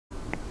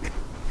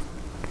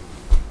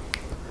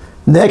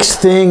Next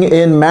thing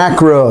in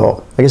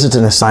macro, I guess it's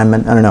an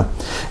assignment, I don't know.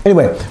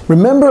 Anyway,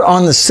 remember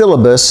on the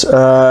syllabus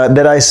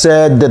that I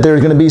said that there's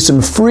going to be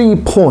some free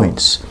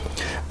points.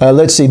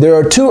 Let's see, there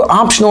are 2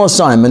 optional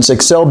assignments,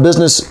 Excel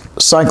Business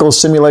Cycle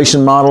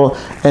Simulation Model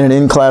and an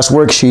in-class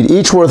worksheet,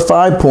 each worth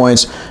 5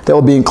 points that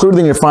will be included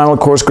in your final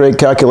course grade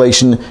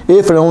calculation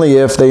if and only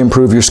if they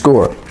improve your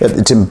score.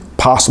 It's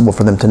impossible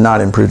for them to not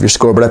improve your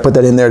score, but I put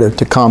that in there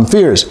to calm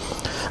fears.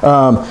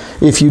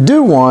 If you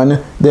do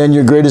one, then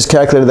your grade is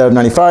calculated out of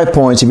 95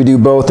 points. If you do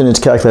both, then it's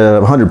calculated out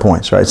of 100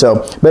 points, right?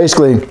 So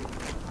basically,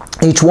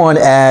 each one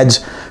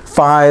adds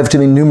 5 to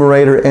the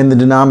numerator and the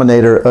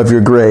denominator of your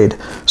grade.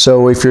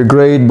 So if your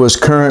grade was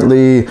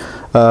currently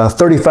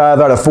 35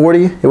 out of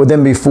 40, it would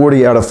then be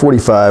 40 out of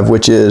 45,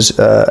 which is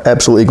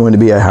absolutely going to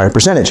be a higher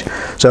percentage.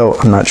 So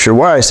I'm not sure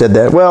why I said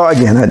that. Well,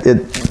 again,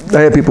 I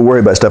have people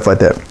worry about stuff like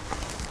that.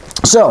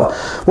 So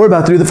we're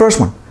about to do the first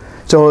one.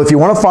 So if you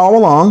want to follow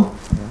along,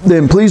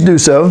 then please do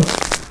so.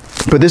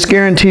 But this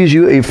guarantees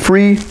you a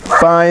free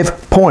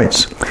 5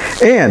 points.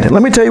 And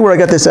let me tell you where I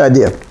got this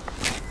idea.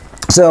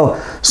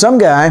 So some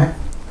guy,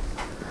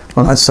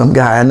 well, not some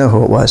guy, I know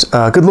who it was.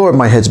 Good Lord,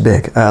 my head's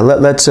big.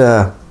 Let's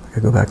go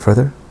back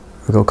further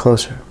or go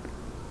closer.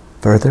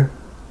 Further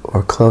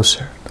or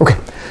closer. Okay,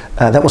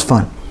 that was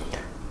fun.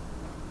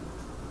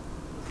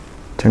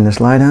 Turn this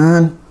light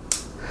on.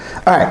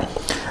 All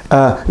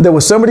right, there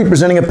was somebody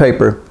presenting a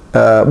paper.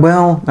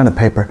 Well, not a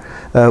paper.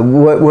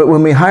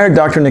 When we hired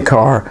Dr.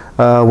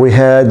 Nikar, we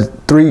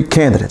had 3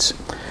 candidates.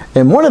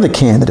 And one of the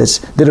candidates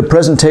did a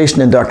presentation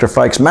in Dr.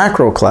 Fike's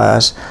macro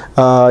class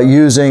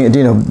using,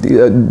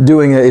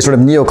 doing a sort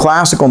of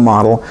neoclassical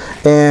model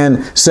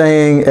and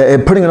saying,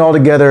 putting it all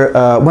together,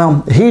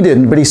 well, he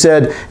didn't, but he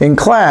said in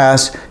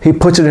class, he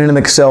puts it in an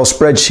Excel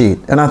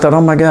spreadsheet. And I thought,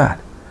 oh my God,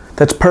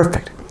 that's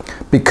perfect.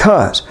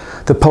 Because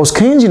the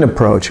post-Keynesian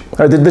approach,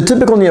 or the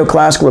typical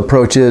neoclassical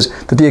approach is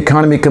that the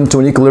economy comes to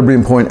an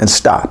equilibrium point and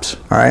stops,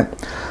 all right?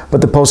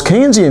 But the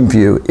post-Keynesian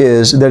view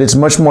is that it's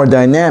much more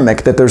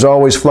dynamic, that there's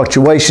always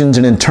fluctuations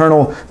in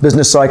internal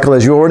business cycle,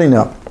 as you already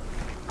know.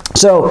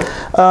 So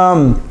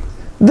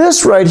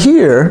this right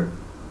here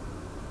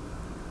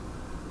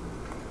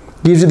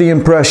gives you the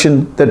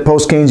impression that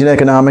post-Keynesian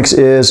economics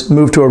is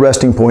move to a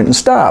resting point and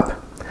stop.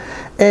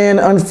 And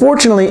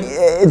unfortunately,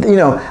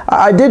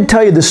 I did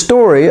tell you the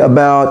story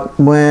about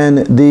when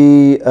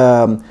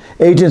the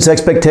agent's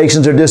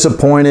expectations are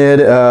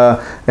disappointed,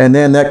 and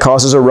then that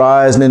causes a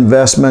rise in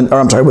investment, or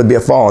I'm sorry, it would be a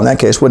fall in that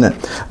case,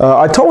 wouldn't it?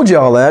 I told you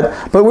all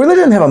that, but we really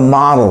didn't have a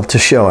model to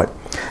show it.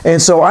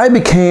 And so I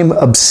became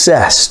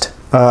obsessed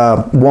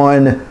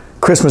one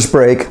Christmas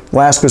break,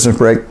 last Christmas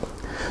break,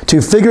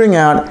 to figuring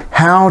out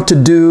how to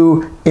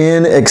do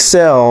in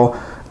Excel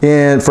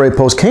for a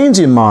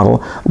post-Keynesian model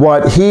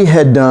what he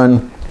had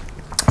done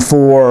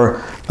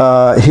for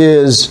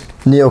his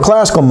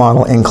neoclassical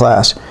model in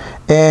class.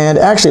 And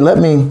actually, let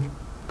me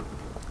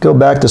go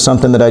back to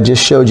something that I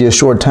just showed you a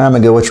short time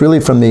ago. It's really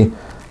from the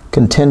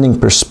Contending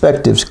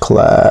Perspectives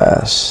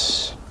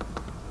class.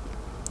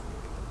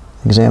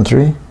 Exam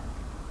 3.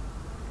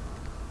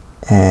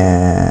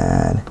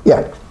 And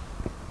yeah,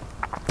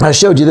 I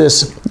showed you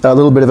this, a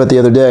little bit of it the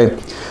other day,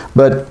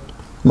 but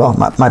well,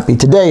 might be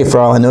today for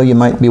all I know. You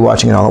might be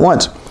watching it all at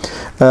once.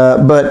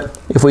 But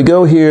if we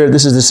go here,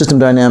 this is the system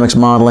dynamics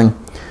modeling.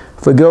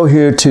 If we go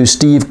here to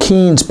Steve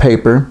Keen's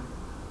paper,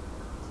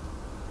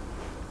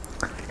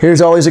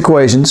 here's all these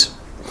equations,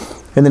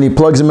 and then he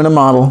plugs them in a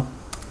model,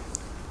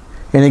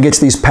 and he gets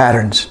these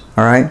patterns,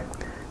 all right?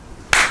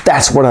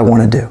 That's what I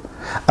want to do.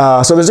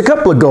 So there's a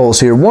couple of goals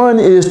here. One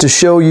is to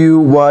show you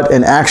what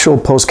an actual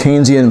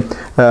post-Keynesian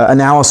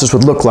analysis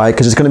would look like,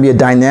 because it's going to be a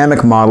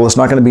dynamic model. It's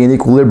not going to be an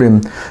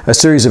equilibrium, a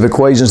series of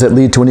equations that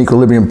lead to an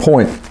equilibrium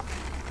point.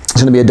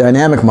 It's going to be a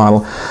dynamic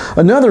model.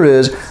 Another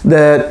is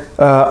that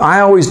I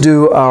always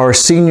do our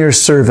senior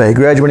survey,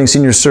 graduating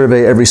senior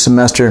survey every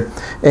semester,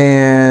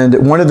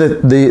 and one of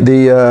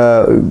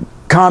the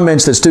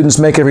comments that students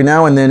make every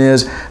now and then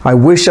is, I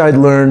wish I'd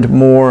learned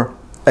more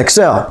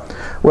Excel.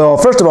 Well,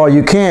 first of all,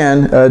 you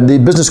can. The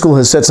business school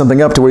has set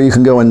something up to where you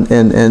can go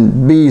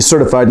and be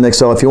certified in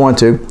Excel if you want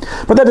to,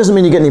 but that doesn't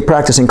mean you get any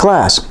practice in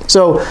class.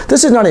 So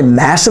this is not a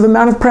massive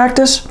amount of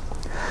practice,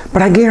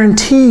 but I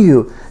guarantee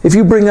you, if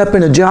you bring up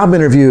in a job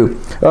interview,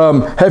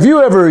 have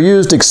you ever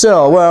used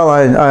Excel? Well,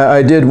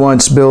 I did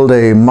once build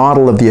a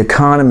model of the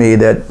economy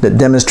that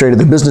demonstrated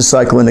the business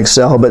cycle in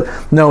Excel, but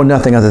no,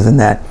 nothing other than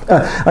that.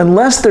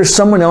 Unless there's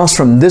someone else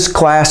from this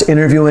class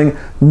interviewing,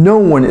 no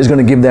one is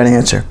going to give that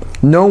answer.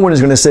 No one is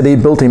going to say they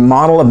built a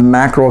model of the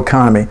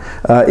macroeconomy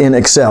in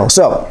Excel.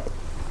 So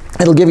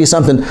it'll give you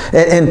something,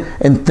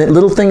 and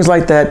little things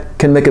like that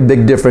can make a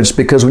big difference,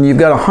 because when you've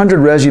got 100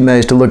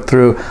 resumes to look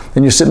through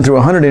and you're sitting through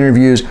 100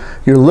 interviews,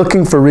 you're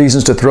looking for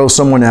reasons to throw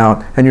someone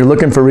out, and you're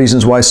looking for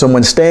reasons why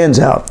someone stands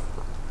out.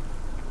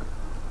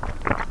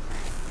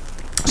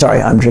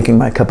 Sorry, I'm drinking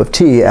my cup of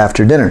tea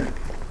after dinner.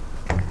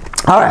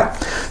 All right,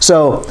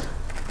 so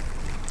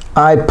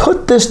I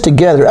put this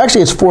together.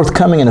 Actually, it's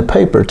forthcoming in a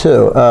paper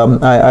too.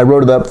 I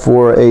wrote it up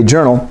for a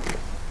journal.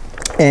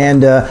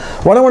 And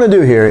what I want to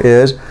do here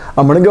is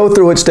I'm going to go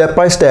through it step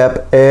by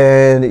step,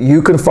 and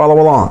you can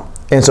follow along.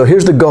 And so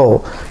here's the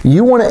goal.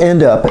 You want to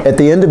end up at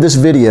the end of this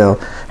video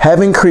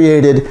having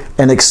created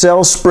an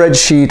Excel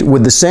spreadsheet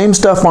with the same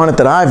stuff on it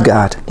that I've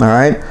got, all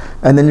right?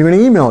 And then you're going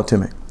to email it to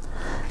me.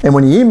 And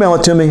when you email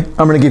it to me,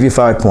 I'm going to give you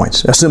 5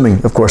 points,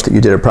 assuming, of course, that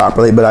you did it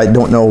properly, but I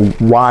don't know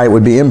why it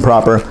would be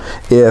improper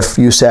if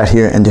you sat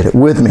here and did it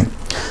with me.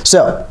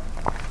 So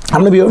I'm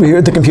going to be over here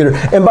at the computer.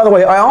 And by the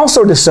way, I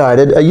also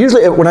decided,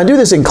 usually when I do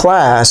this in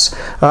class,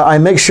 I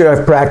make sure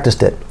I've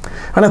practiced it.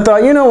 And I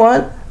thought, you know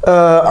what?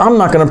 I'm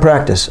not going to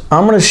practice.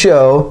 I'm going to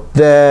show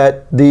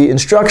that the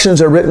instructions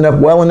are written up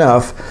well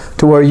enough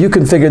to where you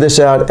can figure this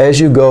out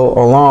as you go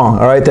along.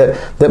 All right,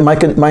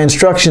 that my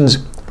instructions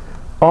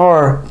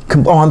are.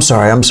 Oh, I'm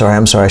sorry. I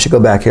should go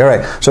back here. All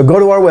right, so go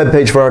to our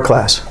webpage for our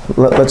class.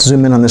 Let's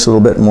zoom in on this a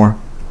little bit more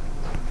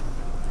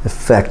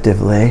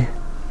effectively.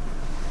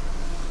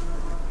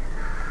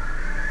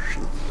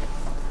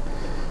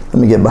 Let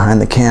me get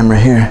behind the camera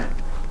here,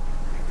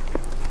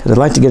 because I'd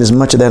like to get as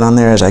much of that on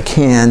there as I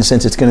can,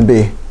 since it's going to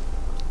be.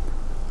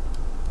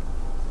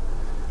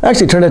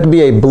 Actually, it turned out to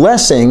be a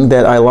blessing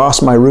that I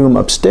lost my room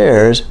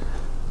upstairs,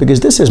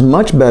 because this is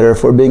much better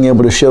for being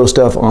able to show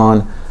stuff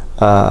on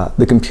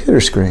the computer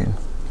screen.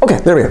 Okay,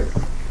 there we go.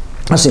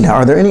 Let's see now.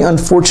 Are there any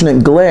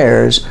unfortunate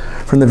glares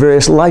from the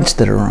various lights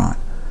that are on?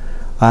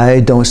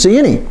 I don't see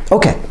any.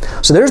 Okay,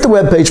 so there's the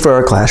web page for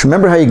our class.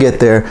 Remember how you get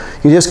there.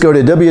 You just go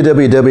to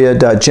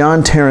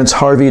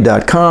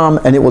www.johnterrenceharvey.com,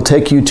 and it will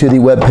take you to the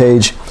web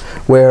page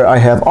where I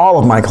have all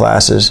of my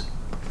classes.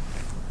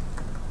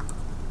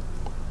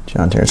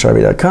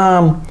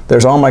 johnterrenceharvey.com.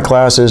 There's all my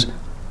classes.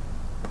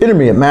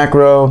 Intermediate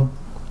macro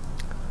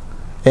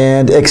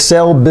and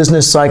Excel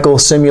business cycle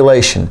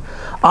simulation.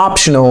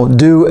 Optional,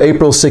 due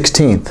April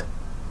 16th.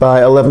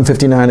 By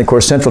 11:59, of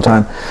course, Central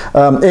Time.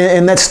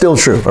 And that's still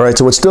true, all right?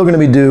 So it's still going to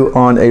be due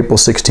on April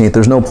 16th.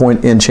 There's no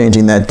point in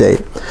changing that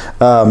date.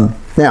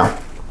 Now,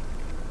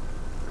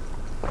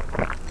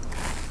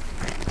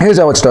 here's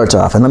how it starts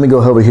off. And let me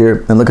go over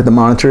here and look at the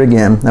monitor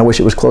again. I wish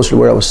it was closer to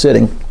where I was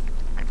sitting.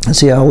 And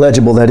see how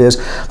legible that is.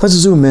 Let's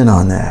zoom in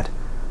on that,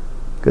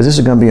 because this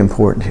is going to be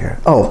important here.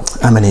 Oh,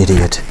 I'm an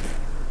idiot.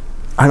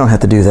 I don't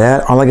have to do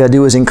that. All I got to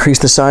do is increase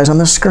the size on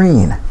the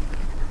screen.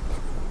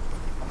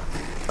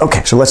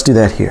 Okay, so let's do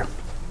that here.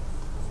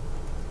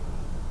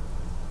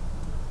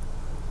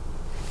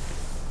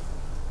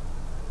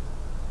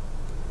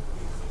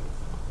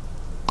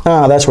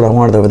 Ah, that's what I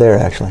wanted over there,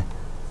 actually.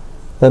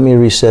 Let me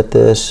reset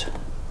this.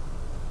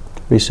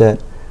 Reset.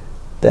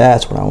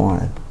 That's what I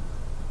wanted.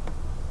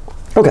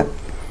 Okay.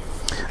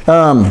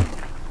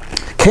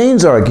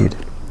 Keynes argued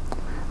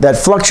that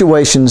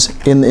fluctuations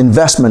in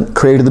investment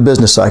created the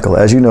business cycle,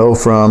 as you know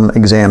from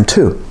exam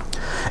 2.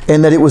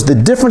 And that it was the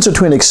difference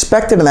between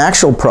expected and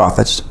actual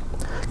profits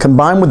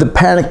combined with the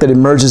panic that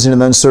emerges in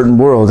an uncertain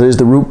world that is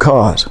the root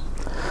cause.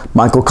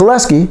 Michael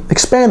Koleski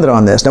expanded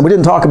on this. Now, we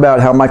didn't talk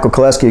about how Michael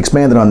Koleski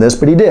expanded on this,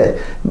 but he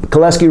did.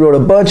 Koleski wrote a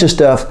bunch of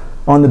stuff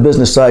on the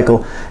business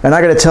cycle, and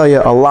I got to tell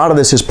you, a lot of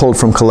this is pulled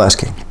from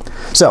Koleski.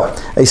 So,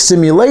 a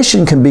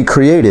simulation can be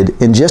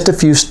created in just a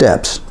few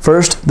steps.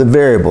 First, the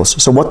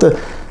variables. So what the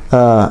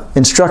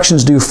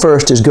instructions do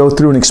first is go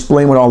through and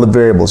explain what all the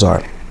variables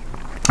are.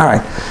 All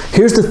right,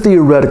 here's the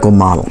theoretical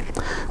model.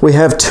 We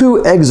have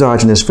 2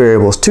 exogenous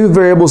variables, 2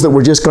 variables that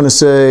we're just going to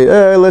say,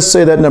 let's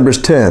say that number's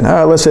 10,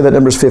 let's say that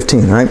number's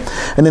 15, right?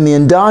 And then the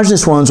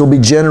endogenous ones will be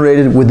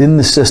generated within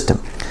the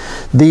system.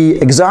 The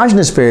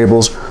exogenous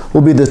variables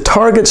will be the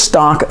target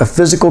stock of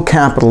physical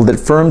capital that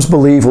firms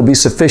believe will be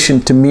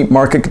sufficient to meet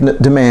market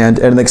demand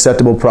at an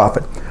acceptable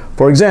profit.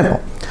 For example,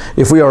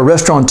 if we are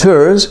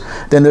restaurateurs,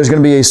 then there's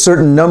going to be a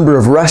certain number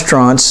of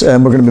restaurants,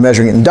 and we're going to be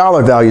measuring it in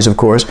dollar values, of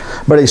course,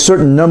 but a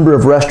certain number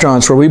of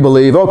restaurants where we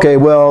believe, okay,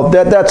 well,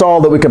 that's all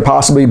that we could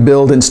possibly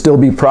build and still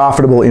be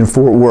profitable in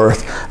Fort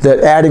Worth. That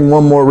adding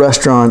one more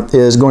restaurant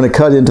is going to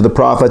cut into the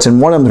profits, and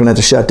one of them is going to have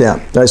to shut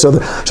down. Right? So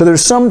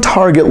there's some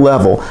target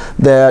level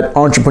that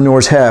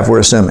entrepreneurs have, we're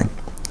assuming.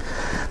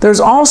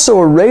 There's also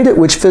a rate at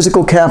which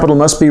physical capital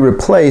must be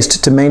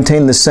replaced to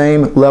maintain the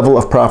same level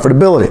of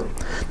profitability.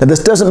 Now, this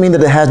doesn't mean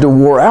that it has to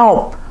wear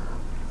out.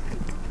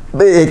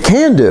 It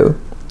can do,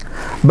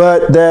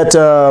 but that,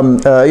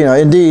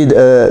 indeed,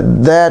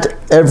 that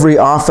every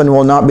often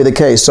will not be the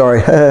case.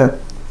 Sorry.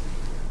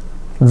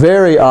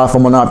 Very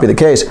often will not be the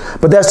case,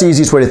 but that's the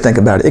easiest way to think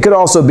about it. It could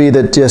also be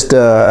that just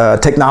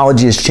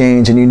technology has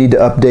changed and you need to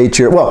update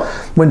your, well,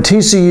 when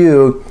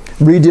TCU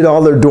redid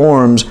all their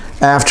dorms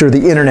after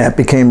the internet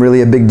became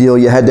really a big deal,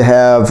 you had to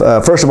have,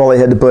 first of all, they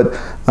had to put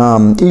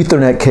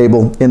Ethernet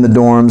cable in the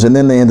dorms, and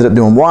then they ended up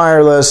doing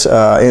wireless,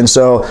 and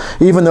so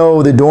even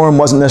though the dorm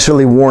wasn't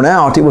necessarily worn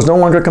out, it was no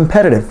longer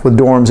competitive with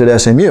dorms at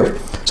SMU,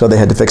 so they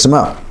had to fix them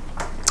up.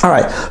 All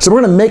right, so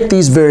we're going to make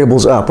these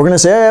variables up. We're going to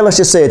say, hey, let's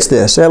just say it's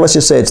this. Hey, let's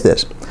just say it's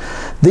this.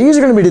 These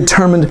are going to be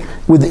determined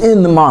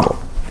within the model.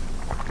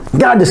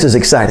 God, this is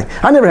exciting.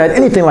 I never had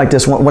anything like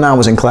this when I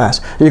was in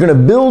class. You're going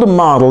to build a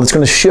model that's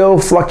going to show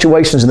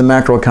fluctuations in the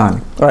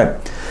macroeconomy. All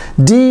right.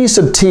 D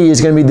sub t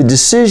is going to be the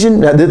decision.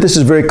 Now, this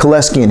is very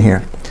Koleskian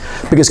here.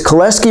 because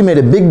Koleski made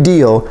a big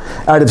deal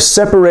out of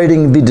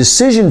separating the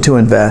decision to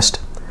invest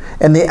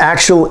and the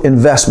actual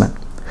investment.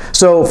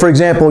 So, for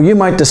example, you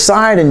might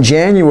decide in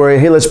January,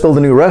 hey, let's build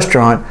a new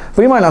restaurant,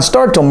 but you might not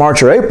start till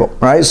March or April,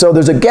 right? So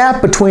there's a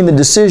gap between the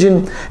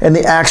decision and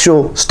the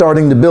actual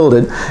starting to build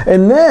it.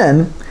 And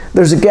then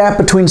there's a gap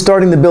between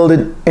starting to build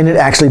it and it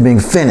actually being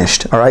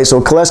finished, all right?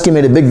 So Koleski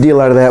made a big deal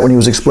out of that when he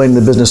was explaining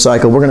the business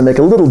cycle. We're going to make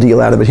a little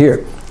deal out of it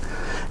here.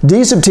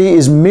 D sub T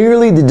is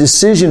merely the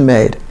decision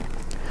made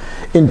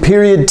in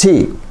period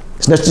T.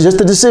 It's just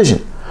the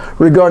decision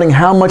regarding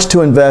how much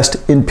to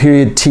invest in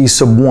period T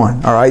sub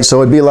 1, all right?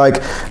 So it'd be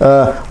like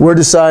we're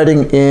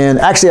deciding in,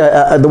 actually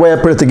the way I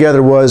put it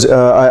together was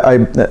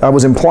I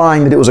was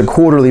implying that it was a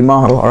quarterly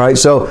model, all right?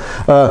 So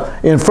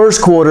in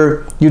first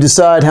quarter, you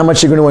decide how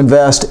much you're going to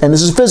invest, and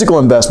this is physical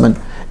investment,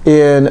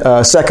 in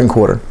second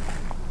quarter.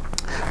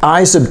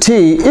 I sub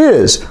T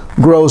is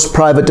gross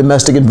private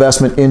domestic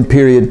investment in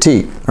period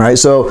T. All right,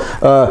 so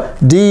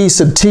D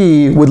sub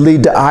T would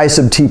lead to I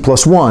sub T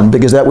plus 1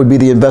 because that would be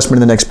the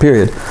investment in the next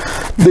period.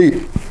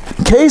 The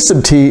K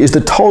sub T is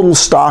the total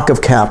stock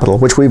of capital,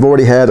 which we've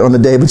already had on the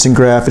Davidson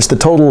graph. It's the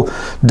total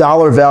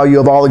dollar value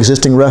of all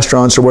existing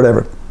restaurants or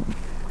whatever.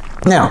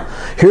 Now,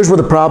 here's where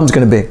the problem's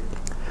going to be.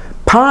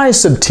 Pi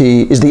sub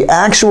T is the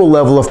actual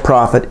level of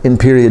profit in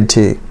period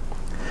T.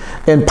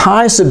 And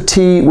pi sub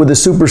T with a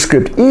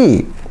superscript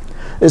E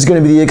is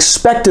going to be the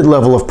expected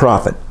level of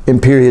profit in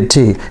period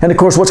T. And of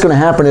course, what's going to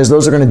happen is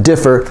those are going to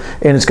differ,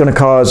 and it's going to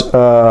cause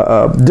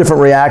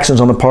different reactions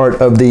on the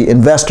part of the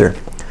investor.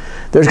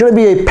 There's going to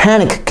be a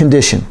panic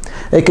condition,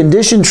 a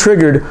condition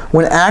triggered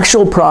when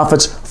actual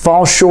profits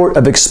fall short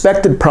of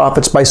expected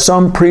profits by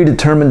some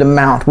predetermined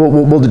amount.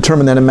 We'll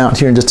determine that amount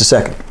here in just a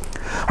second.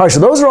 All right, so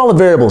those are all the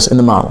variables in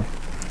the model.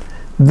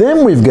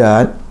 Then we've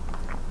got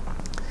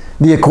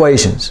the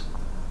equations.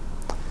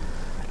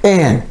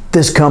 And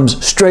this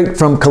comes straight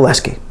from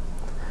Koleski.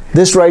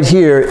 This right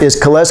here is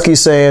Koleski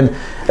saying,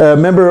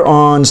 remember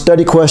on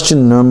study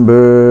question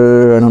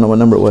number, I don't know what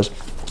number it was.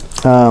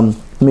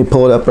 Let me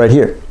pull it up right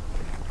here.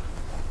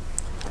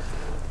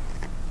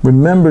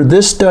 Remember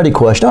this study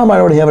question. Oh, I might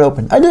already have it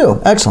open. I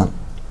do. Excellent.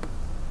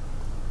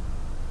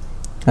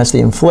 That's the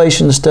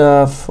inflation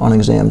stuff on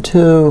exam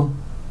 2.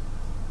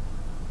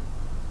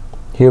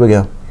 Here we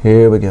go.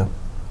 Here we go.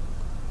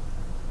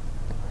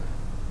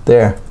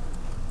 There.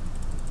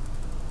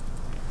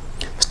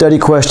 Study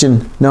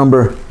question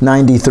number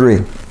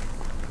 93.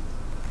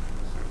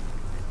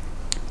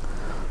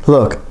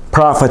 Look,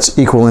 profits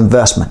equal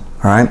investment,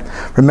 all right?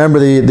 Remember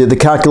the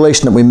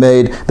calculation that we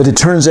made, that it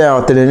turns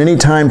out that in any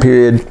time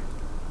period,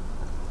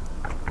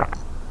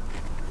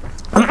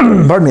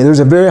 pardon me, there's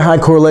a very high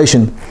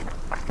correlation.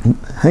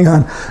 Hang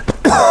on.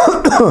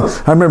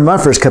 I remember my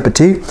first cup of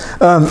tea.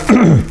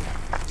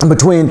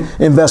 Between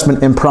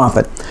investment and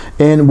profit.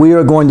 And we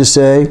are going to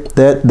say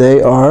that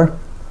they are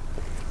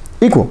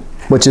equal,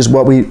 which is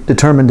what we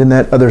determined in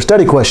that other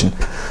study question.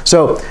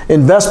 So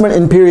investment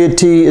in period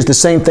T is the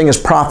same thing as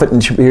profit in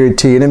period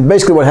T. And then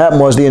basically what happened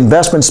was the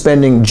investment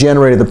spending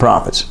generated the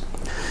profits.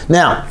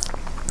 Now,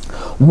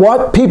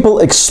 what people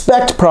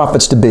expect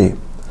profits to be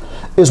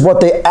is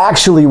what they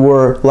actually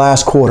were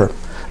last quarter.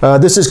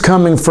 This is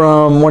coming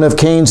from one of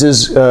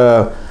Keynes's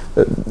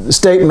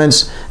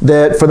statements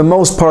that for the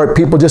most part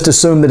people just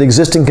assume that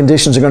existing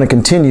conditions are going to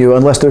continue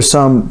unless there's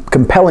some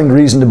compelling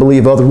reason to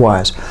believe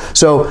otherwise.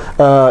 So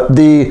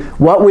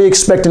what we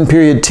expect in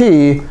period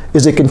T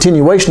is a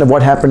continuation of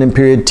what happened in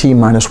period T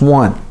minus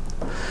 1.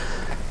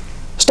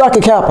 Stock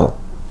of capital.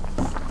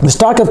 The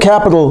stock of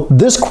capital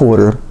this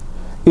quarter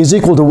is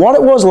equal to what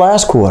it was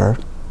last quarter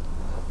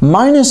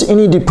minus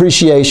any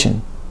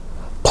depreciation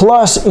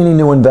plus any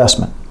new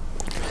investment.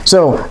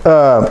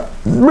 So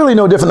really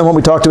no different than what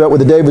we talked about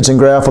with the Davidson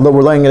graph, although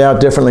we're laying it out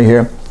differently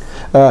here.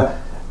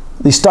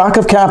 The stock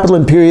of capital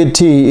in period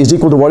T is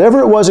equal to whatever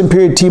it was in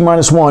period T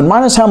minus 1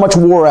 minus how much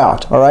wore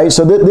out, all right?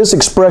 So this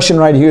expression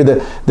right here, the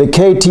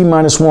KT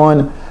minus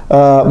 1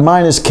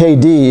 minus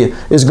KD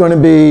is going to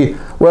be,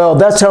 well,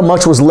 that's how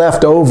much was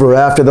left over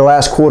after the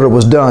last quarter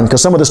was done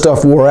because some of the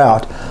stuff wore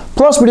out.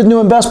 Plus we did new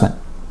investment,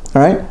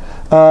 all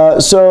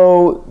right?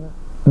 So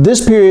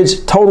this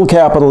period's total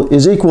capital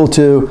is equal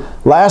to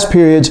last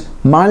period's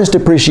minus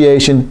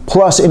depreciation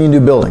plus any new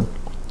building.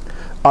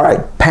 All right,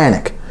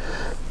 panic.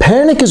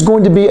 Panic is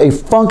going to be a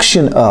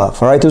function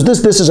of, all right,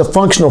 this is a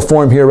functional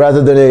form here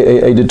rather than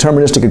a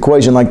deterministic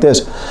equation like this.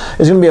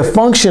 It's going to be a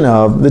function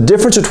of the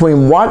difference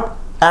between what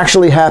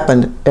actually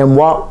happened and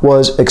what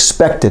was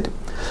expected.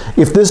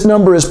 If this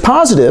number is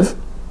positive,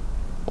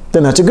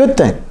 then that's a good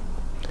thing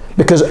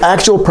because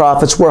actual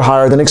profits were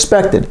higher than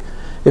expected.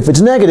 If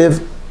it's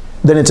negative,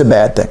 then it's a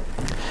bad thing.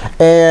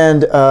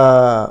 And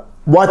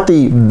what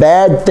the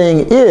bad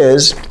thing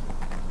is,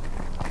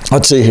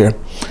 let's see here.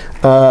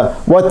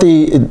 What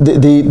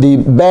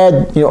the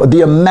bad,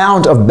 the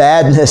amount of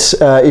badness,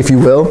 if you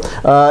will,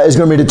 is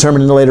going to be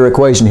determined in the later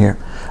equation here.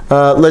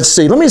 Let's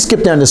see. Let me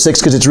skip down to 6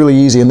 because it's really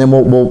easy, and then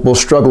we'll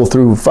struggle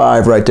through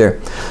 5 right there.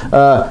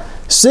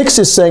 6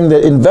 is saying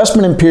that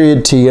investment in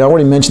period T, I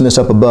already mentioned this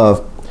up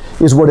above,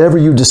 is whatever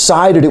you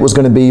decided it was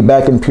going to be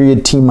back in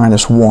period T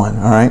minus 1,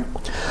 all right?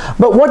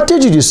 But what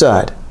did you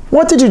decide?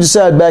 What did you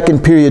decide back in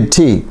period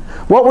T?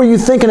 What were you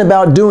thinking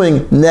about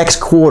doing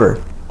next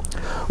quarter?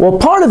 Well,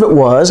 part of it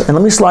was, and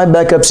let me slide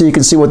back up so you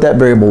can see what that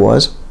variable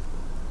was,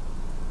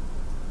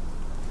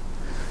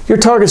 your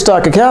target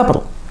stock of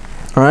capital,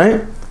 all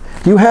right?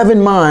 You have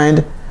in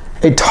mind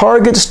a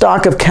target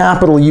stock of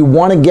capital you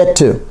want to get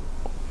to.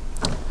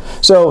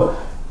 So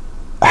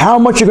how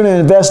much you're going to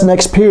invest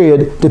next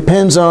period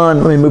depends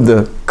on, let me move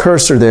the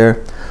cursor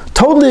there.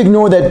 Totally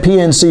ignore that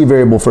PNC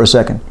variable for a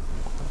second.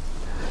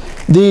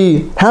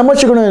 How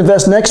much you're going to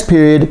invest next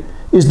period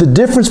is the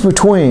difference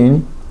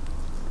between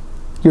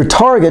your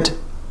target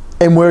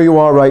and where you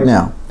are right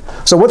now.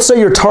 So let's say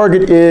your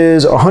target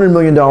is $100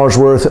 million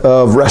worth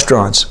of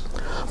restaurants,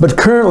 but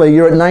currently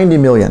you're at 90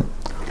 million.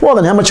 Well,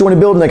 then how much you want to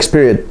build next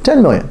period?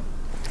 10 million.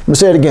 Let me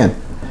say it again.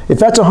 If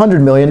that's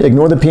 100 million,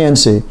 ignore the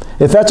PNC.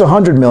 If that's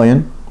 100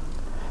 million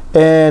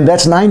and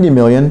that's 90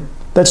 million,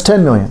 that's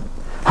 10 million.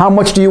 How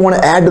much do you want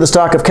to add to the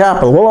stock of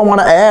capital? Well, I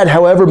want to add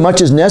however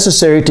much is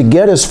necessary to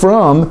get us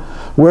from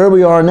where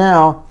we are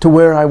now to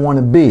where I want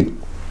to be.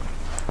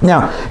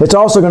 Now, it's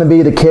also going to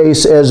be the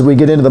case as we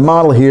get into the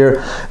model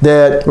here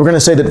that we're going to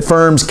say that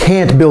firms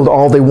can't build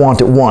all they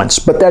want at once,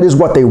 but that is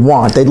what they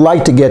want. They'd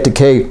like to get to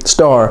K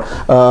star,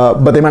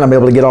 but they might not be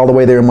able to get all the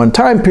way there in one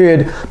time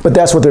period, but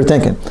that's what they're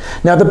thinking.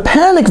 Now, the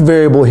panic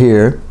variable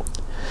here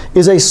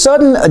is a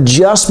sudden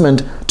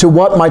adjustment to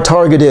what my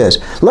target is.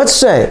 Let's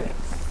say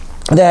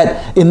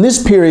that in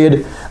this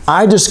period,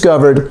 I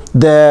discovered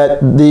that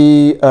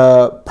the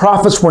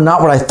profits were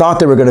not what I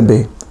thought they were going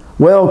to be.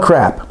 Well,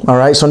 crap, all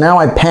right, so now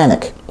I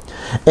panic.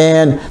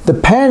 And the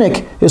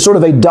panic is sort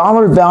of a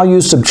dollar value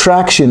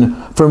subtraction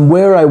from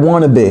where I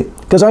want to be,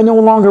 because I no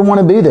longer want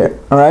to be there,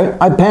 all right?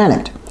 I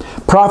panicked.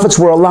 Profits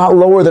were a lot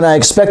lower than I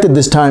expected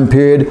this time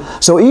period,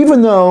 so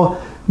even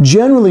though,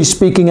 generally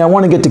speaking, I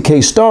want to get to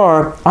K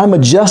star, I'm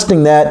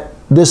adjusting that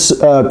this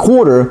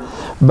quarter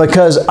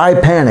because I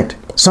panicked.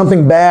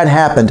 Something bad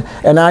happened,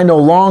 and I no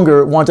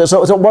longer want to.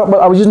 So what,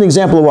 I was using an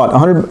example of what?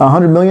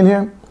 100 million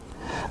here?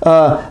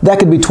 That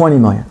could be 20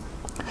 million.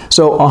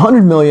 So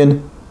 100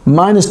 million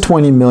minus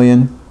 20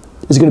 million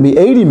is going to be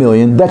 80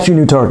 million. That's your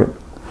new target.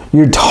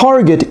 Your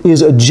target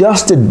is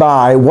adjusted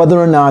by whether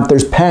or not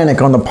there's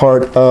panic on the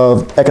part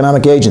of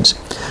economic agents.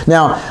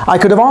 Now, I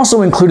could have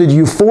also included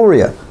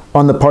euphoria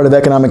on the part of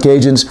economic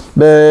agents,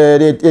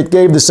 but it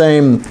gave the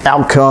same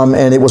outcome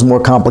and it was more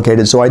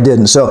complicated, so I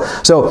didn't. So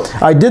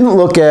I didn't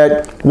look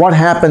at what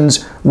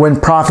happens when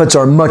profits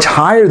are much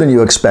higher than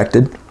you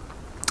expected.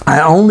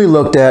 I only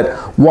looked at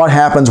what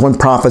happens when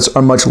profits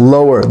are much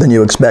lower than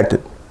you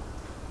expected.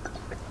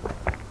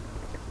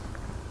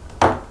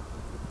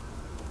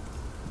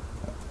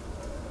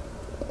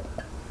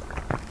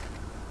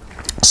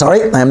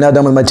 Sorry, I am now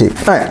done with my tea.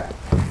 All right,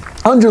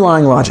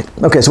 underlying logic.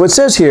 Okay, so it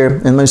says here,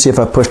 and let me see if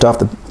I pushed off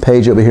the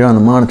page over here on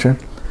the monitor.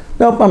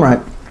 Nope, I'm right.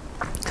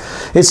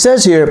 It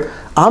says here,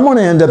 I'm going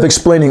to end up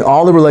explaining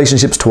all the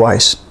relationships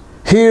twice.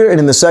 Here and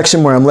in the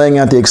section where I'm laying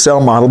out the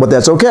Excel model, but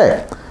that's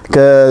okay,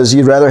 because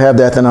you'd rather have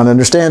that than not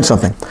understand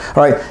something.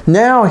 All right,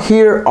 now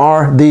here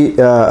are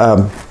the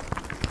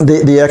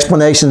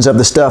explanations of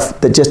the stuff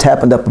that just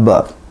happened up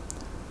above.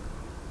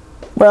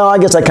 Well, I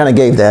guess I kind of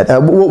gave that.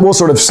 We'll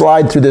sort of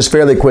slide through this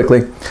fairly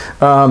quickly.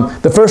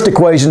 The first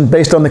equation,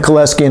 based on the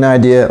Koleskian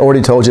idea,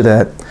 already told you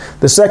that.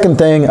 The second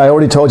thing, I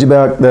already told you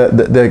about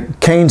the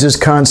Keynes's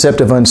concept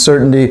of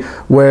uncertainty,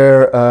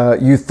 where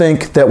you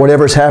think that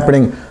whatever's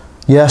happening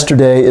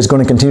yesterday is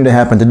going to continue to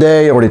happen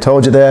today. I already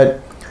told you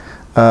that.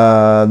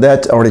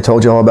 Already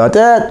told you all about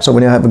that. So we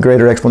now have a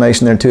greater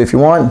explanation there too if you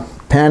want.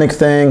 Panic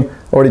thing,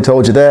 already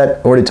told you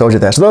that, already told you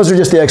that. So those are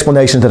just the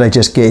explanations that I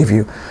just gave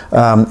you.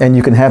 And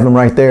you can have them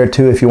right there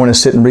too if you want to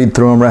sit and read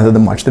through them rather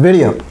than watch the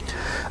video.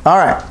 All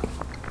right,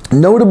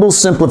 notable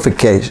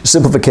simplifications.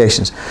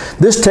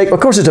 Of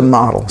course it's a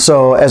model,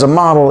 so as a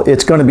model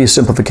it's going to be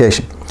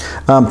simplification.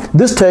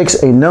 This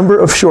takes a number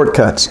of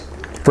shortcuts.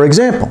 For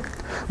example,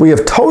 we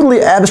have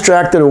totally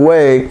abstracted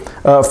away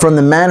from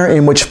the manner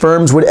in which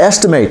firms would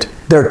estimate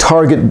their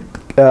target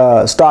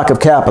stock of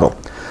capital.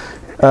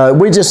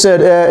 We just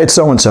said it's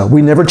so-and-so.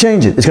 We never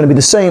change it. It's going to be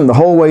the same the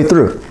whole way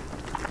through.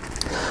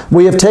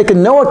 We have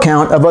taken no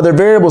account of other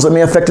variables that may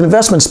affect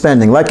investment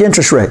spending, like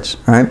interest rates,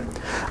 right?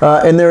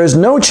 And there is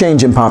no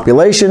change in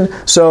population.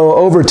 So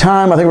over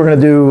time, I think we're going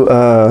to do,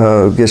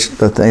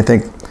 I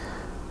think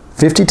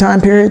 50 time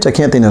periods? I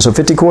can't think now. So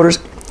 50 quarters.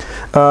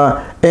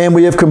 And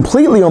we have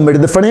completely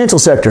omitted the financial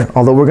sector,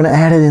 although we're going to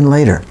add it in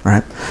later,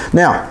 right?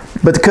 Now,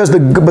 but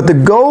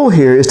the goal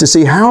here is to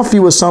see how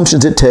few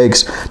assumptions it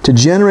takes to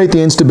generate the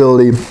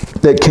instability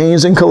that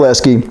Keynes and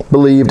Koleski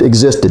believed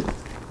existed.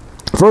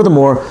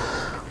 Furthermore,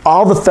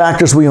 all the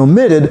factors we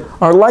omitted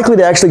are likely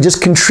to actually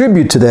just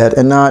contribute to that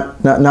and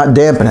not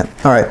dampen it.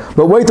 All right,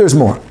 but wait, there's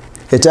more.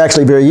 It's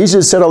actually very easy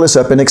to set all this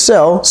up in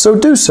Excel, so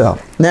do so.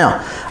 Now,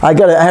 I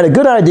had a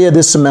good idea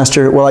this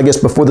semester, well, I guess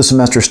before the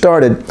semester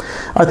started.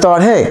 I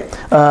thought, hey,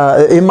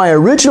 in my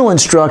original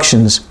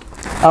instructions,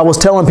 I was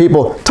telling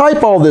people,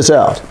 type all this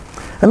out.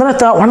 And then I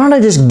thought, why don't I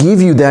just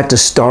give you that to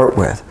start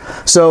with?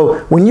 So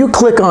when you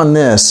click on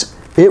this,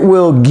 it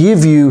will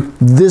give you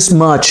this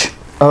much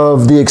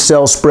of the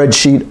Excel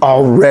spreadsheet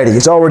already.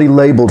 It's already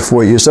labeled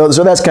for you. So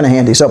that's kind of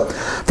handy. So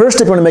first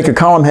step, you want to make your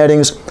column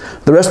headings.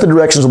 The rest of the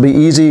directions will be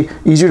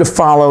easier to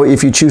follow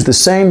if you choose the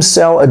same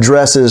cell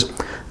addresses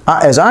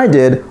as I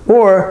did,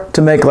 or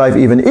to make life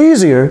even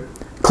easier,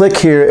 click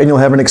here and you'll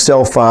have an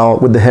Excel file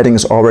with the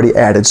headings already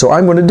added. So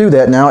I'm going to do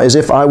that now as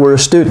if I were a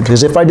student,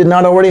 as if I did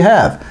not already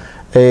have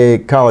a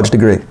college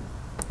degree.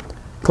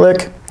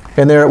 Click,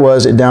 and there it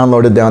was. It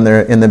downloaded down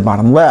there in the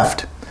bottom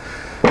left.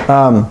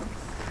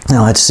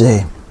 Now let's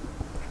see.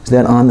 Is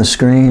that on the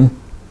screen?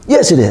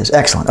 Yes, it is.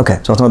 Excellent. Okay,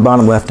 so it's on the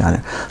bottom left down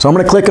there. So I'm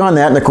going to click on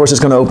that, and of course it's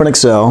going to open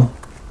Excel.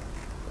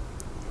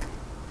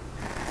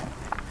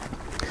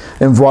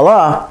 And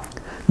voila,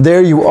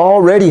 there you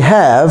already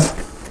have,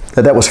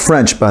 that was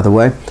French, by the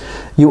way.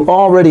 You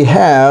already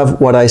have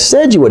what I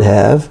said you would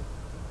have.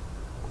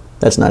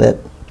 That's not it.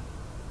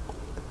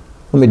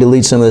 Let me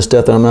delete some of the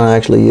stuff that I'm not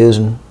actually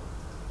using.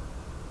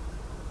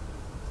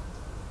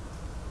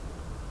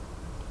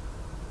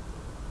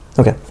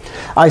 Okay.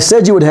 I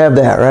said you would have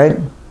that, right?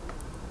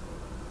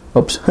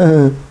 Oops.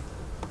 Well,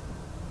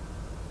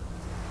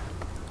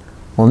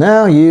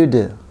 now you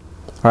do.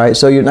 All right,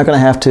 so you're not going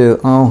to have to,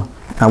 oh,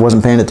 I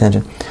wasn't paying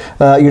attention.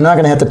 You're not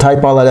going to have to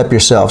type all that up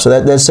yourself, so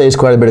that saves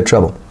quite a bit of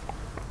trouble.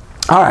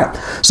 All right,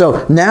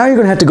 so now you're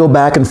going to have to go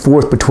back and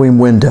forth between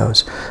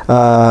windows.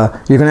 You're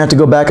going to have to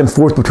go back and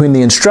forth between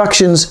the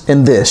instructions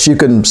and this. You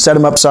can set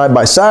them up side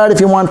by side if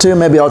you want to.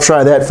 Maybe I'll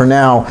try that for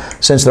now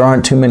since there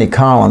aren't too many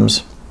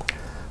columns.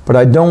 But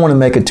I don't want to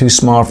make it too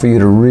small for you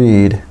to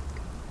read.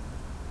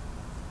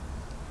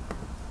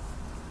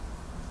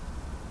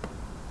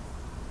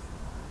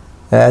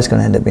 That's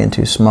going to end up being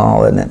too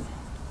small, isn't it?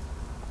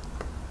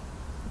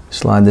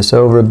 Slide this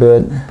over a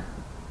bit.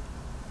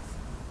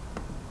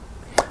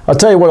 I'll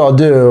tell you what I'll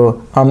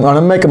do. I'm going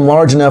to make them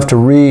large enough to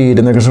read,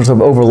 and they're going to sort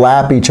of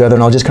overlap each other,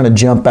 and I'll just kind of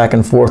jump back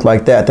and forth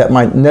like that. That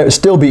might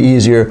still be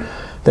easier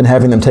than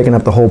having them taking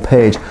up the whole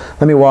page.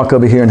 Let me walk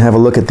over here and have a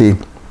look at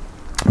the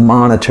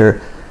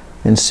monitor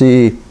and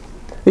see.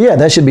 Yeah,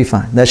 that should be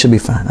fine. That should be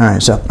fine. All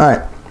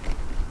right.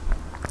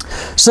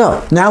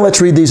 So now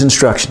let's read these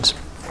instructions.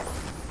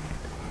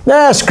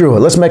 Screw it.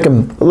 Let's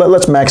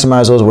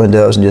maximize those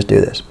windows and just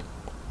do this.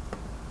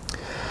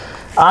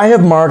 I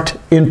have marked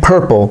in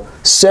purple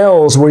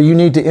cells where you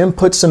need to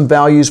input some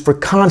values for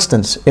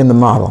constants in the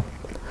model.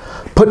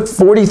 Put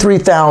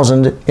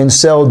 43,000 in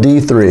cell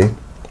D3.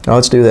 Now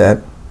let's do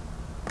that.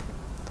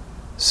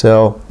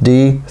 Cell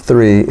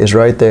D3 is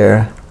right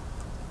there.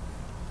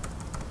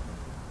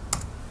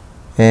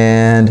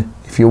 And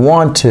if you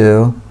want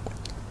to,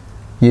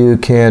 you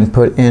can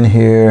put in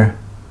here,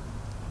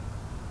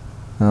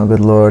 oh good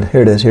Lord,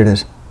 here it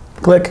is.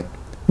 Click,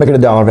 make it a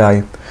dollar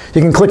value.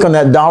 You can click on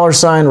that dollar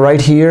sign right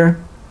here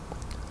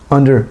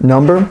under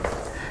number,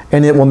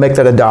 and it will make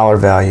that a dollar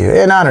value.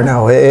 And I don't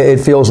know, it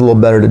feels a little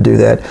better to do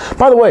that.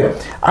 By the way,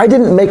 I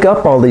didn't make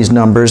up all these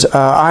numbers.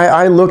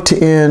 I looked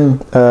in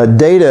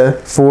data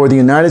for the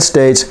United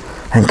States,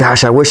 and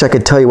gosh, I wish I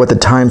could tell you what the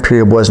time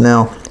period was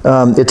now.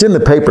 It's in the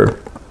paper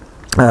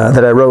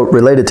that I wrote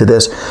related to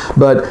this,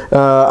 but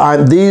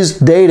these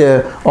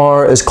data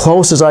are as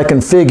close as I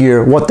can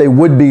figure what they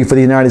would be for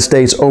the United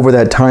States over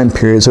that time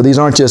period. So these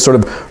aren't just sort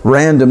of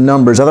random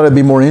numbers. I thought it'd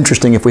be more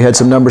interesting if we had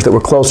some numbers that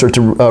were closer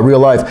to real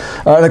life.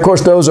 And of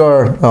course those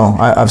are,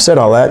 I've said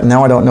all that.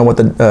 Now I don't know what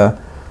the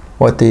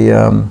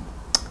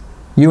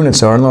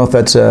units are. I don't know if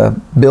that's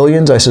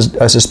billions. I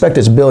suspect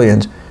it's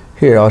billions.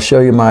 Here, I'll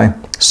show you my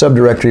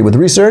subdirectory with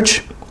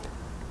research,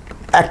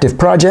 active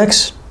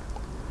projects.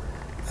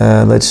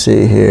 Let's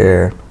see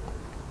here,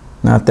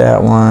 not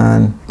that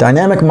one.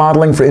 Dynamic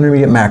modeling for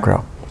intermediate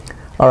macro.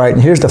 All right,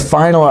 and here's the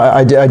final.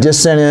 I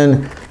just sent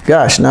in,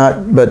 gosh,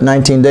 not but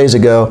 19 days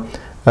ago,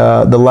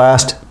 the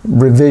last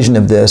revision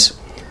of this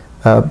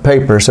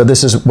paper. So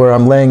this is where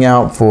I'm laying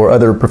out for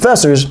other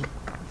professors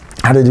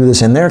how to do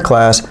this in their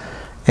class.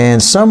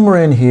 And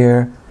somewhere in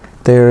here,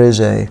 there is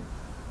a,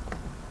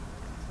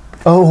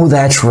 oh,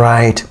 that's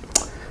right.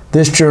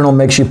 This journal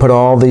makes you put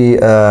all the,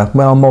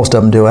 well, most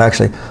of them do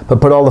actually,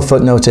 but put all the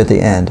footnotes at the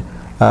end.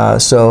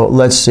 So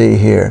let's see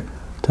here.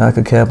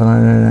 Taka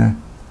capital,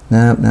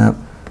 nope.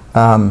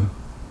 I'm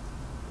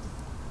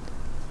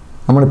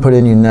going to put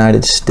in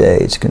United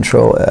States,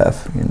 Control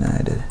F,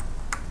 United.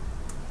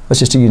 Let's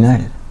just do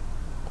United.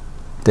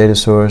 Data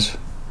source.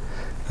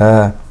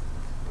 I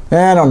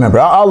don't remember.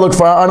 I'll look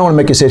for, I don't want to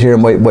make you sit here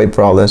and wait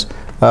for all this.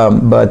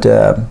 Hang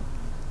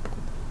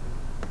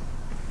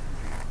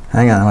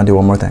on, I'm going to do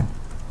one more thing.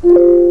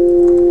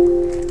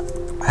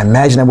 I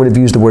imagine I would have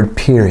used the word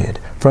period.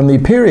 From the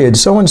period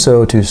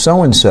so-and-so to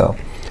so-and-so.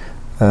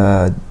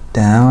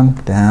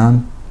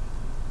 Down.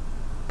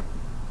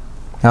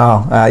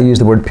 Oh, I use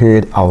the word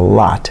period a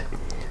lot.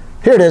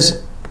 Here it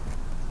is.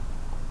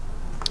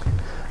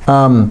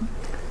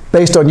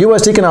 Based on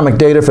U.S. economic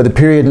data for the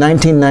period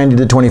 1990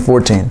 to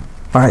 2014.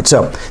 All right,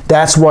 so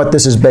that's what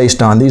this is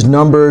based on. These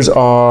numbers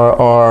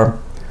are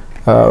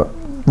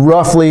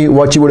roughly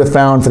what you would have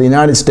found for the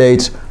United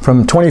States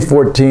from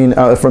 2014,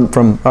 I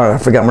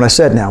forgot what I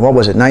said now. What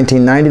was it,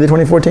 1990 to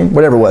 2014?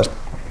 Whatever it was.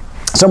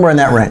 Somewhere in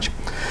that range.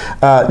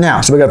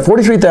 Now, so we got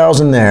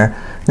 43,000 there.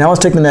 Now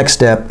let's take the next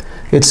step.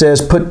 It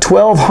says put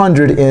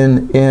 1,200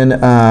 in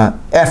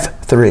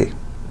F3.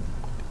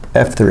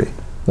 F3.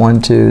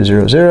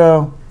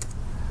 1200.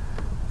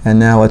 And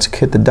now let's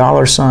hit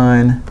the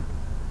 $sign.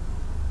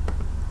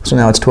 So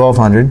now it's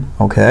 1,200.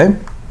 Okay.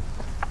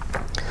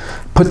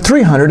 Put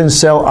 300 in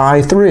cell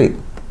I3.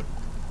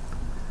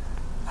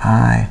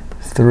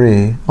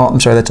 I3. Oh, I'm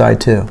sorry, that's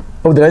I2.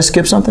 Oh, did I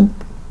skip something?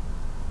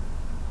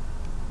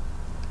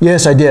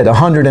 Yes, I did.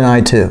 100 in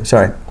I2.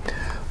 Sorry.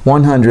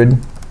 100.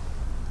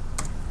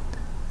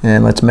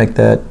 And let's make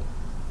that.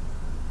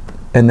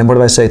 And then what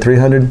did I say?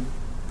 300?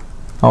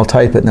 I'll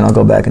type it and then I'll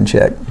go back and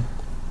check.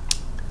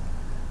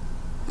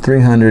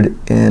 300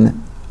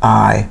 in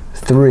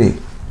I3.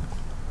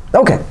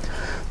 Okay.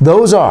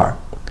 Those are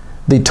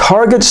the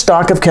target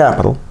stock of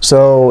capital.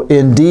 So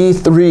in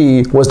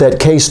D3 was that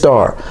K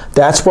star.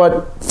 That's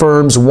what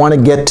firms want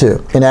to get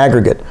to in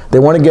aggregate. They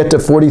want to get to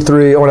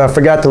 43. Oh, and I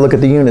forgot to look at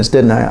the units,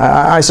 didn't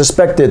I? I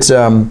suspect it's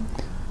it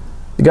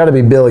got to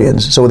be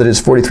billions, so that it's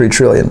 43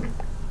 trillion.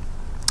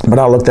 But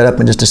I'll look that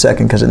up in just a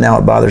second because now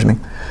it bothers me.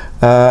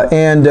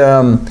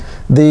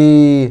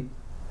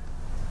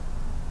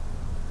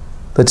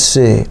 Let's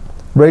see.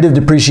 Rate of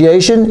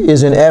depreciation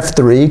is in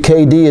F3.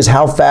 KD is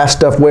how fast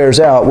stuff wears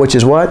out, which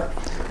is what?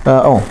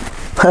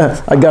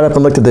 I got up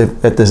and looked at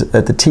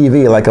the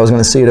TV like I was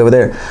going to see it over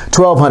there.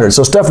 1,200.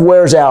 So stuff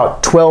wears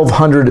out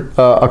 1,200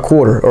 a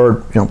quarter,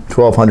 or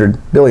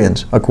 1,200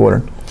 billions a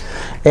quarter.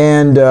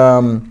 And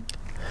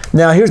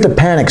now here's the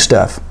panic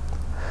stuff.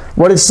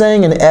 What it's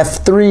saying in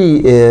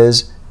F3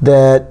 is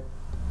that,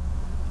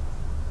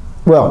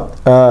 well,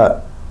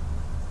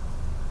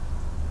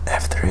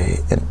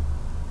 F3 and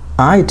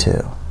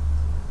I2.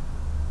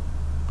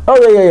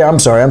 Oh, yeah, I'm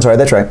sorry,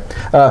 that's right.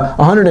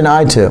 100 in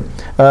I2.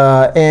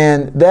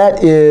 And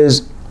that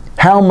is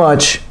how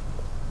much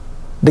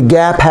the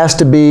gap has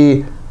to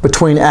be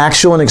between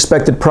actual and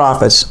expected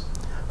profits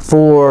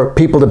for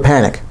people to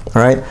panic,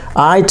 all right?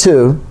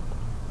 I2,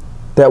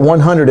 that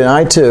 100 in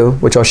I2,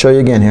 which I'll show you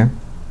again here,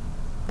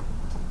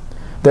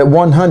 that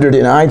 100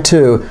 in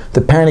I2,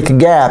 the panic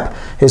gap,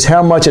 is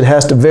how much it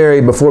has to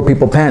vary before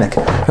people panic.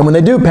 And when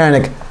they do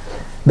panic,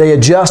 they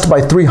adjust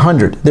by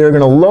 300. They're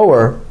going to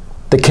lower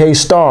the K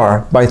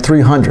star by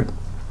 300. All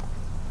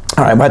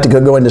right, I'm about to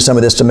go into some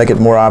of this to make it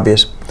more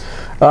obvious.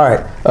 All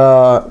right,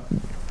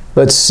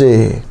 let's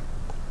see.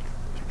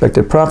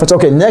 Expected profits.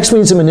 Okay, next we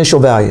need some initial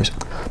values.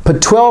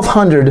 Put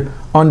 1,200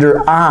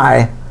 under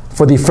I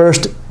for the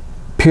first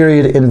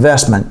period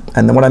investment.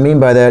 And then what I mean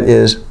by that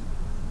is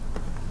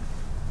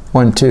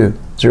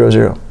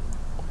 1200.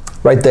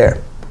 Right there.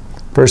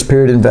 First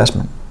period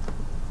investment.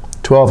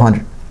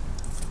 1,200.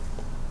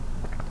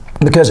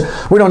 Because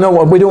we don't know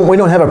what we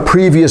don't have a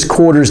previous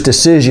quarter's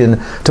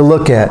decision to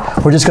look at.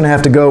 We're just going to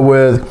have to go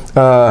with.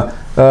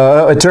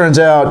 It turns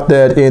out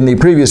that in the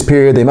previous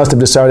period they must have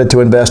decided to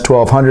invest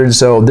 1,200.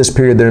 So this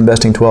period they're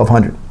investing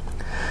 1,200.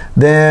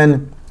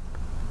 Then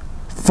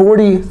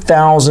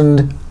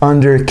 40,000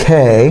 under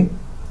K.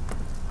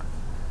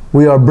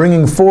 We are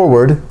bringing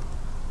forward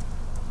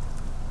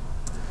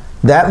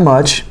that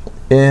much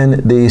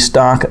in the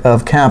stock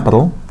of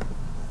capital.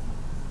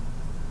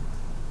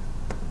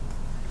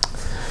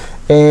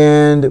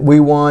 And we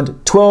want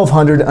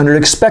 1,200 under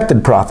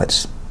expected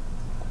profits.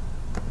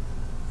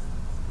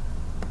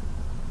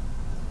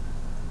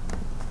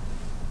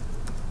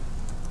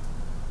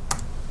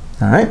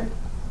 All right,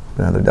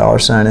 put another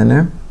 $sign in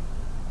there.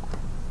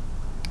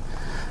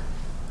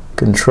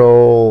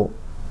 Control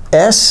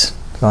S,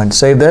 go ahead and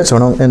save that so I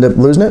don't end up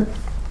losing it.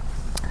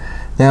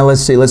 Now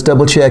let's see, let's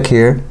double check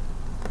here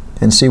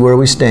and see where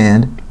we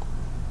stand.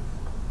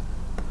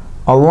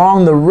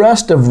 Along the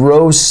rest of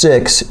row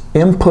 6,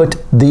 input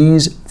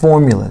these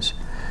formulas.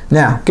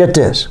 Now, get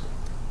this.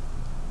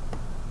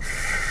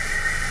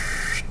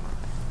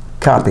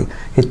 Copy.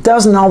 It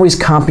doesn't always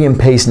copy and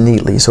paste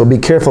neatly, so be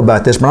careful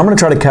about this. But I'm going to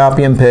try to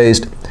copy and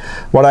paste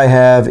what I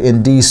have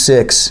in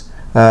D6,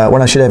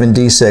 what I should have in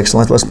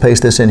D6. Let's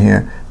paste this in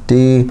here.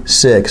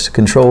 D6,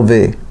 Control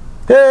V.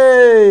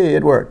 Hey,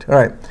 it worked. All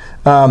right.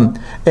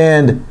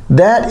 And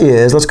that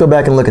is, let's go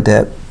back and look at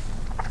that.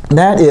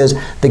 That is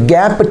the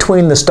gap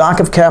between the stock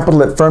of capital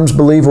that firms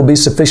believe will be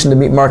sufficient to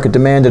meet market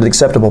demand at an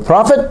acceptable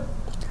profit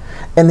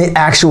and the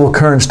actual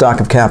current stock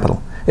of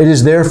capital. It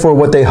is therefore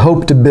what they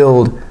hope to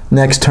build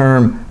next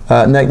term,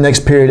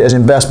 next period as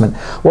investment.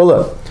 Well,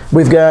 look,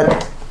 we've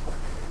got,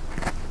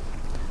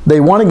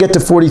 they want to get to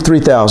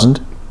 43,000,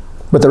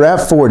 but they're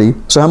at 40,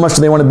 so how much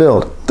do they want to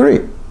build? 3.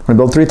 They want to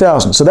build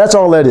 3,000. So that's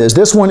all that is.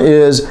 This one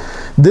is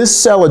this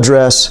cell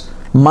address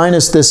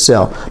minus this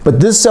cell. But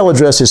this cell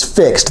address is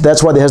fixed.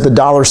 That's why it has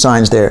the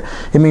 $signs there.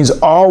 It means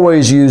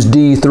always use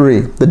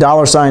D3.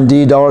 The $sign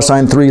D,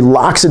 $3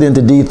 locks it into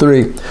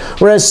D3.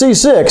 Whereas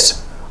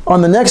C6,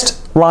 on the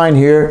next line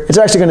here, it's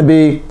actually going to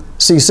be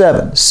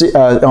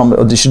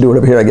C7, you should do it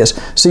over here, I guess.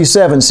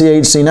 C7,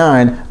 C8,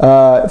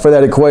 C9 for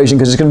that equation,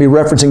 because it's going to be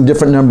referencing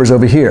different numbers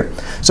over here.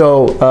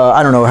 So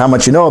I don't know how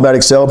much you know about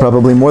Excel,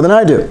 probably more than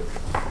I do.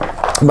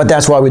 But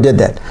that's why we did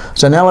that.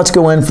 So now let's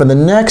go in for the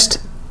next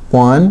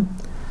one.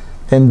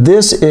 And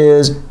this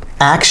is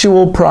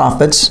actual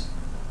profits.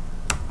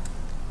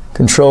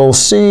 Control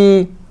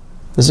C.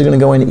 This is going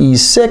to go in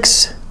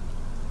E6.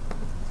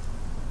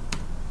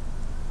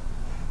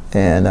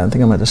 And I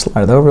think I'm going to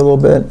slide it over a little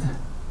bit.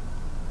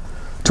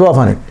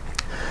 1,200.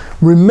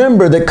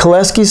 Remember that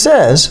Koleski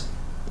says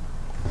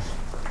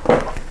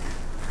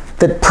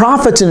that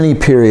profits in any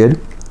period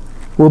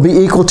will be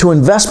equal to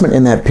investment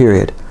in that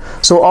period.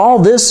 So all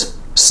this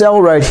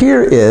cell right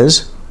here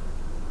is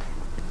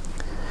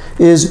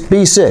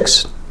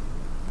B6.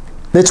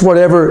 That's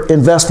whatever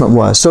investment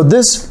was. So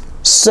this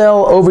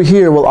cell over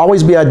here will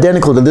always be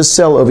identical to this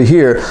cell over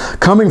here,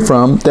 coming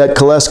from that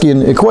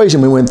Koleskian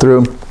equation we went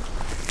through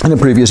in the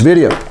previous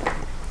video.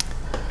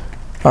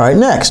 All right,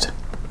 next.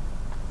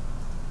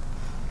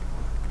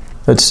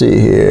 Let's see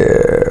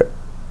here,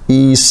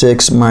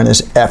 E6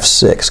 minus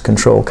F6,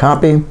 control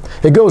copy.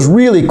 It goes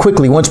really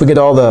quickly once we get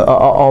all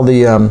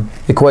the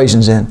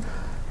equations in.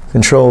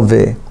 Control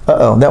V.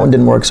 Uh-oh, that one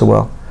didn't work so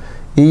well.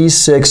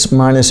 E6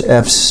 minus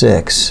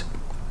F6.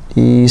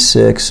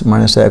 E6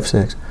 minus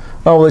F6.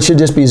 Oh, well, it should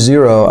just be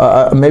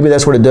 0. Maybe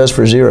that's what it does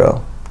for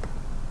 0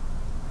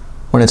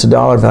 when it's a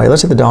dollar value.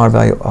 Let's take the dollar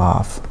value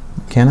off.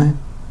 Can I?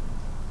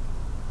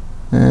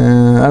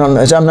 I don't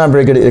know. I'm not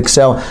very good at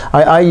Excel.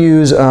 I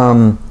use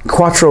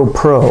Quattro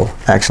Pro,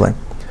 actually.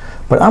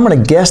 But I'm going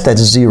to guess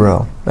that's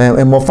 0.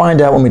 And we'll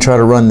find out when we try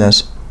to run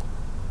this.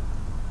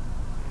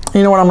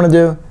 You know what I'm going to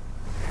do?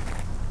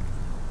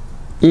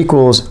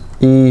 Equals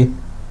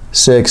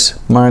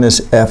E6 minus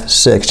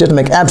F6. Just to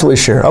make absolutely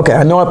sure. Okay,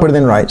 I know I put it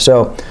in right.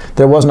 So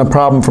there wasn't a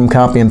problem from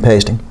copy and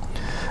pasting.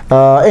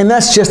 And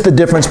that's just the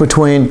difference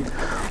between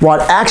what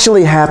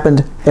actually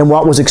happened and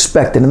what was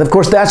expected. And of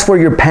course, that's where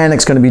your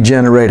panic's going to be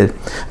generated.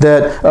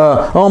 That,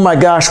 oh my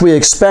gosh, we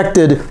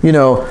expected,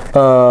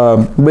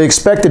 we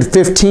expected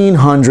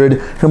 1,500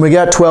 and we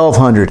got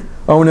 1,200.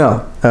 Oh no,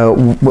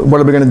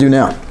 what are we going to do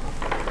now?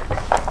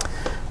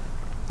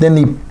 Then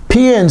the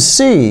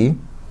PNC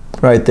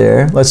right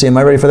there, let's see, am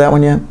I ready for that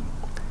one yet?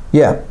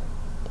 Yeah.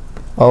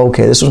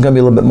 Okay, this one's going to be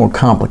a little bit more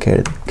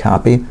complicated.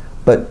 Copy,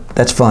 but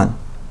that's fun.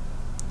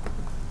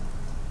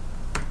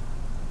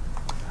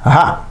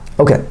 Aha,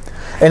 okay.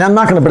 And I'm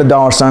not going to put a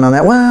dollar sign on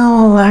that.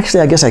 Well, actually,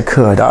 I guess I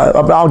could.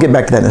 I'll get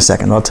back to that in a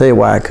second. I'll tell you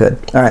why I could.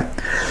 All right.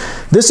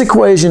 This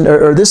equation,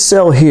 or this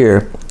cell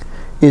here,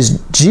 is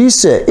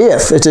G6,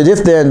 if, it's an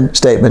if-then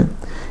statement,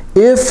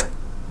 if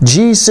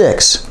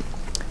G6,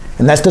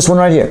 and that's this one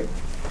right here,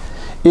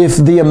 if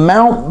the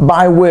amount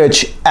by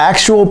which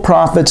actual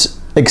profits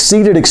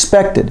exceeded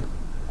expected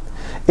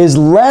is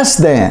less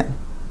than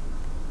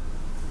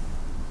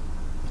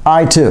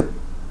I2,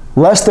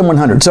 less than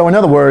 100. So in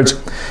other words,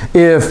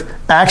 if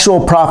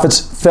actual profits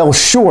fell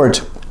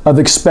short of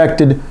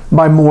expected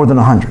by more than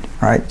 100,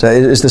 right? So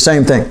it's the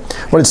same thing.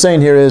 What it's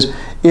saying here is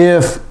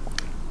if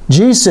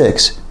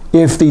G6,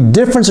 if the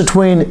difference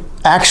between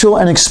actual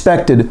and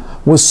expected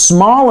was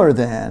smaller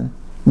than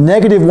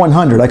negative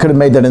 100, I could have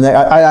made that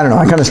I don't know,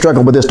 I kind of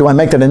struggle with this. Do I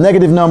make that a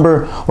negative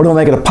number or do I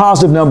make it a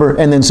positive number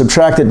and then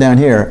subtract it down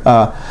here?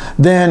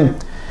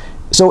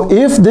 So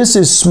if this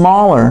is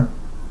smaller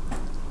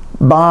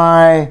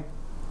by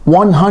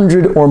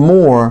 100 or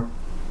more,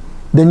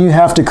 then you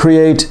have to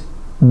create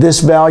this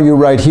value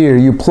right here.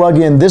 You plug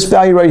in this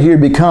value right here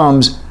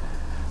becomes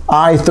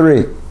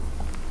I3,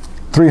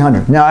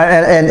 300. Now,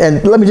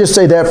 and let me just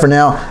say that for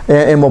now,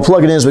 and we'll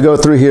plug it in as we go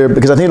through here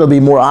because I think it'll be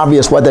more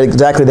obvious what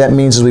exactly that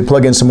means as we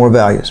plug in some more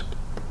values.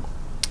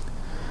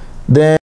 Then